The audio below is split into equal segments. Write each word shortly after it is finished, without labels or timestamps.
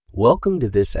Welcome to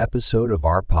this episode of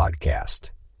our podcast,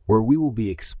 where we will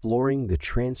be exploring the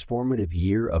transformative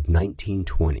year of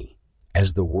 1920.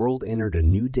 As the world entered a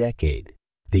new decade,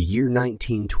 the year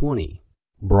 1920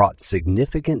 brought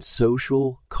significant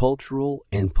social, cultural,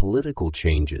 and political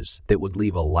changes that would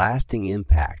leave a lasting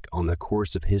impact on the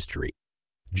course of history.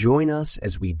 Join us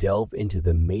as we delve into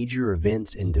the major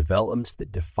events and developments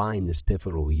that define this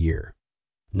pivotal year.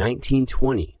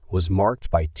 1920 was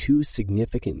marked by two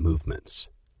significant movements: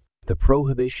 the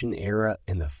Prohibition era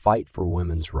and the fight for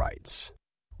women's rights.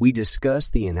 We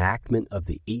discussed the enactment of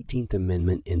the 18th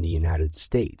Amendment in the United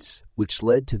States, which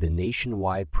led to the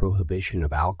nationwide prohibition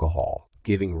of alcohol,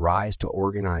 giving rise to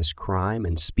organized crime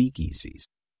and speakeasies.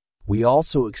 We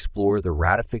also explore the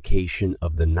ratification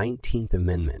of the 19th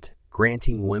Amendment,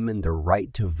 granting women the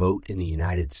right to vote in the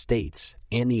United States,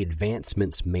 and the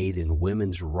advancements made in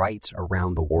women's rights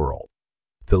around the world.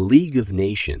 The League of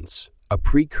Nations, a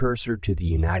precursor to the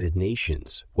United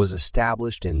Nations, was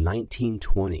established in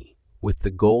 1920 with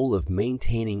the goal of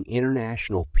maintaining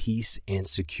international peace and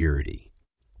security.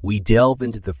 We delve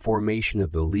into the formation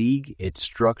of the League, its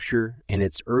structure, and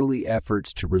its early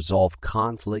efforts to resolve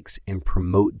conflicts and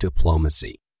promote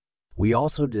diplomacy. We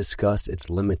also discuss its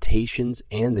limitations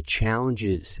and the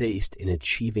challenges faced in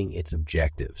achieving its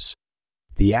objectives.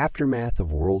 The aftermath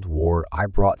of World War I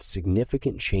brought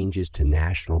significant changes to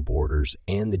national borders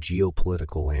and the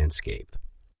geopolitical landscape.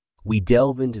 We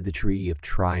delve into the Treaty of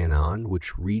Trianon,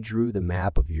 which redrew the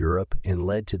map of Europe and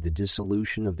led to the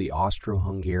dissolution of the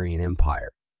Austro-Hungarian Empire.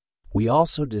 We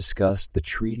also discussed the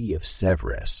Treaty of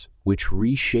Sèvres, which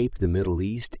reshaped the Middle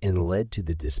East and led to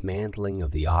the dismantling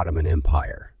of the Ottoman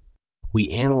Empire. We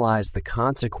analyzed the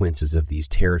consequences of these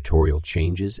territorial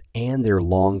changes and their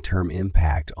long-term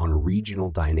impact on regional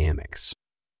dynamics.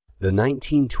 The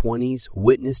 1920s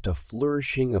witnessed a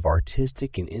flourishing of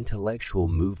artistic and intellectual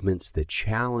movements that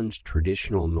challenged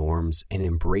traditional norms and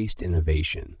embraced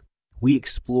innovation. We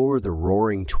explore the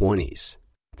Roaring Twenties,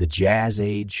 the Jazz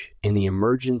Age, and the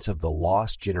emergence of the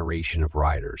lost generation of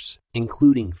writers,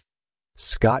 including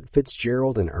Scott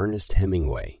Fitzgerald and Ernest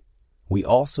Hemingway. We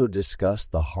also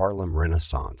discussed the Harlem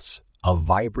Renaissance, a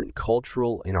vibrant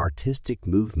cultural and artistic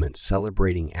movement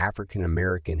celebrating African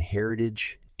American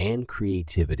heritage and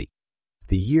creativity.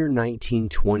 The year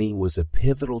 1920 was a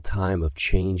pivotal time of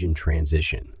change and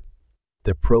transition.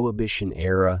 The Prohibition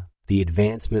era, the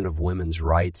advancement of women's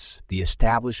rights, the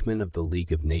establishment of the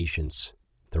League of Nations,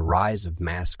 the rise of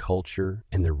mass culture,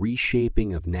 and the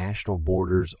reshaping of national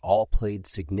borders all played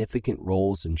significant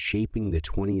roles in shaping the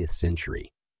 20th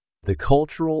century. The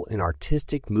cultural and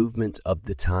artistic movements of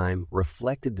the time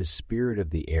reflected the spirit of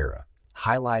the era,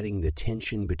 highlighting the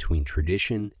tension between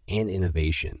tradition and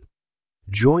innovation.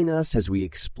 Join us as we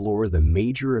explore the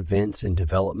major events and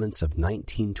developments of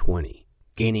 1920,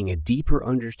 gaining a deeper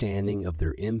understanding of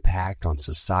their impact on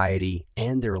society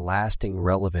and their lasting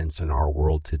relevance in our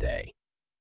world today.